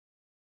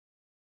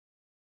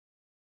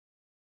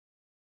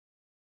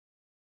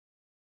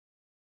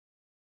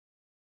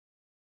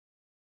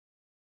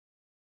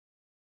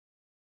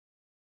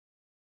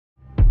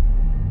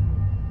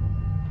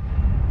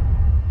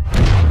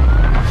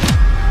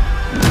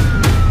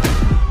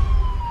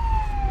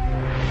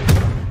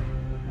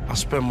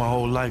spent my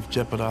whole life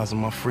jeopardizing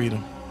my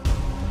freedom,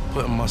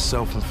 putting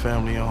myself and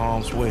family in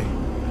harm's way.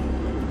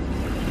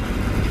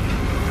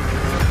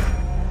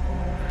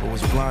 But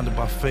was blinded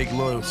by fake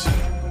loyalty.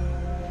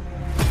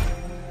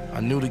 I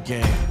knew the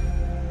game.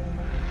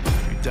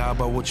 You die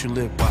by what you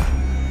live by.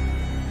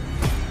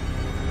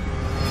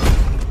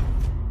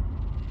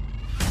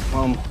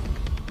 Mom,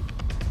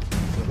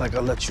 feel like I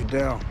let you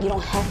down. You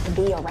don't have to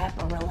be a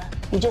rapper, Rilla.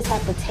 You just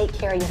have to take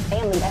care of your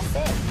family, that's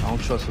it. I don't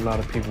trust a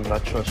lot of people, but I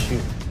trust you.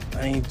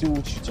 I ain't do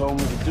what you told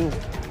me to do.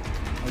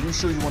 Are you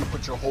sure you want to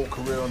put your whole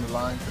career on the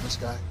line for this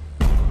guy?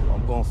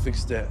 I'm gonna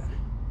fix that.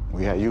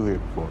 We had you here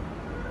before,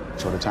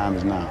 so the time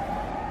is now.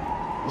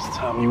 This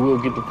time you will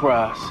get the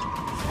prize.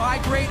 My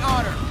great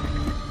honor,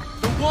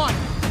 the one,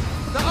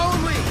 the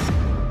only,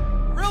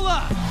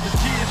 Rilla! The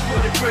G is for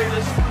the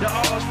greatest, the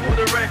R is for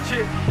the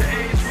ratchet, the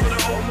A is for the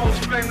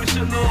almost famous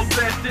and little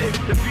bastard,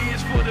 the V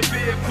is for the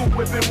vehicle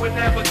whipping with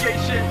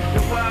navigation,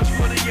 the Y is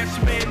for the yes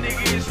man,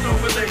 nigga, it's no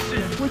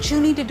relation. What you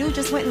need to do,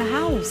 just went in the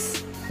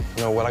house.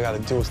 You know, what I gotta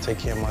do is take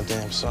care of my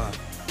damn son.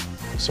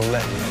 So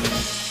let me.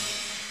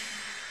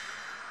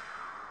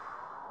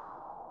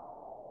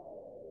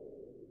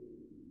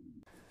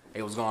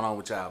 Hey, what's going on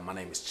with y'all? My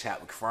name is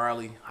Chadwick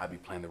Fraley. I'll be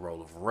playing the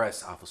role of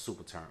Russ off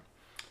of Turnt.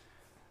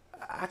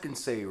 I can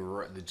say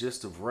the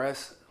gist of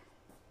Russ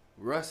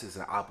is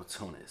an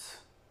opportunist.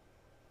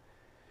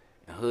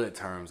 In hood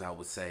terms, I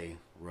would say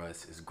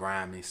Russ is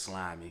grimy,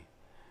 slimy,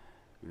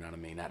 you know what I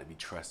mean, not to be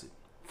trusted.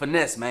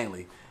 Finesse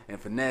mainly, and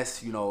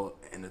finesse, you know,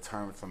 in the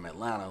term from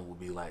Atlanta would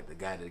be like the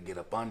guy that get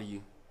up under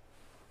you,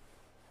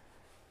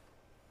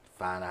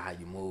 find out how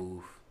you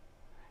move,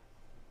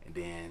 and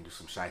then do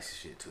some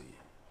shicey shit to you.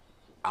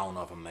 I don't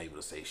know if I'm able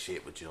to say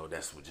shit, but you know,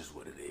 that's just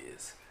what it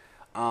is.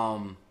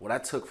 What I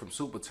took from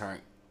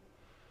Turnt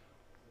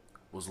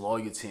was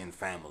loyalty and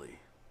family.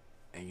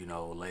 And you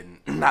know,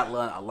 not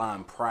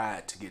allowing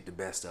pride to get the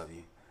best of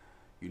you,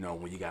 you know,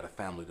 when you got a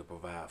family to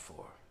provide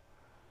for.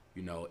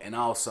 You know, and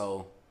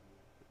also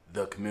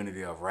the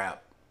community of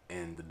rap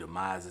and the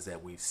demises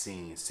that we've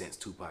seen since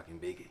Tupac and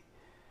Biggie.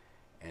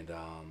 And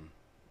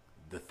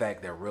the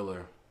fact that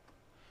Rilla,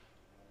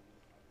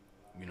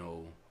 you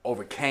know,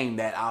 overcame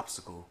that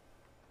obstacle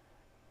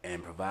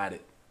and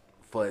provided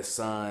for his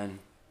son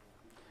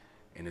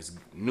and his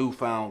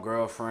newfound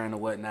girlfriend or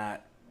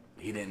whatnot,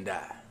 he didn't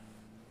die,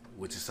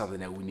 which is something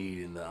that we need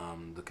in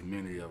the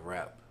community of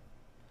rap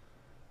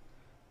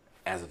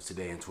as of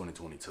today in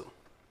 2022.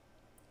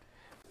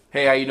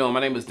 Hey, how you doing? My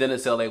name is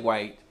Dennis L.A.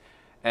 White,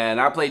 and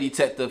I play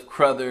Detective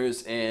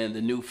Crothers in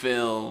the new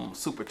film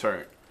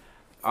Turnt.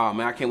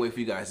 Man, I can't wait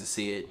for you guys to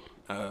see it.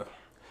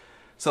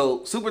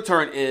 So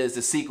Turnt is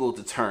the sequel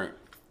to Turnt.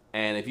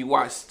 And if you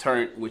watch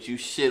Turnt, which you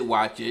should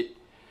watch it,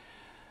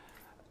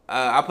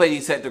 I play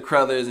Detective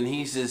Crothers, and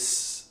he's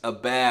just a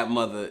bad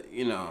mother,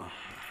 you know.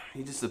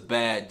 He's just a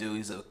bad dude.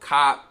 He's a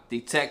cop,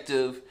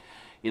 detective.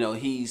 You know,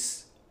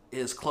 his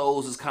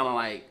clothes is kind of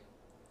like,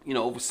 you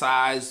know,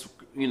 oversized,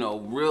 you know,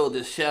 real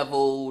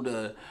disheveled.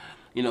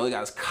 You know, he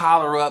got his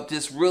collar up,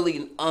 just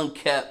really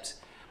unkept.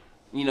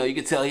 You know, you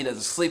can tell he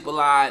doesn't sleep a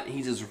lot.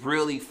 He's just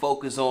really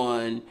focused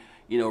on,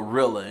 you know,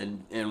 Rilla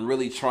and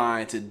really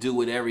trying to do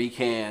whatever he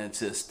can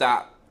to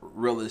stop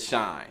Rilla's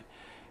shine.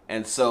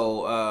 And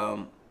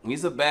so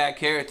he's a bad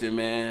character,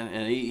 man,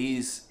 and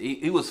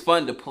he was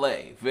fun to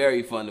play,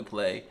 very fun to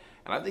play.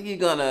 And I think you're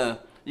gonna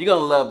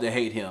love to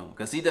hate him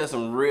because he does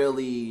some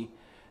really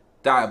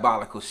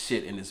diabolical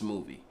shit in this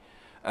movie.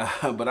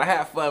 But I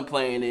have fun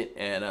playing it,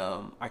 and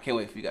I can't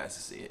wait for you guys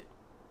to see it.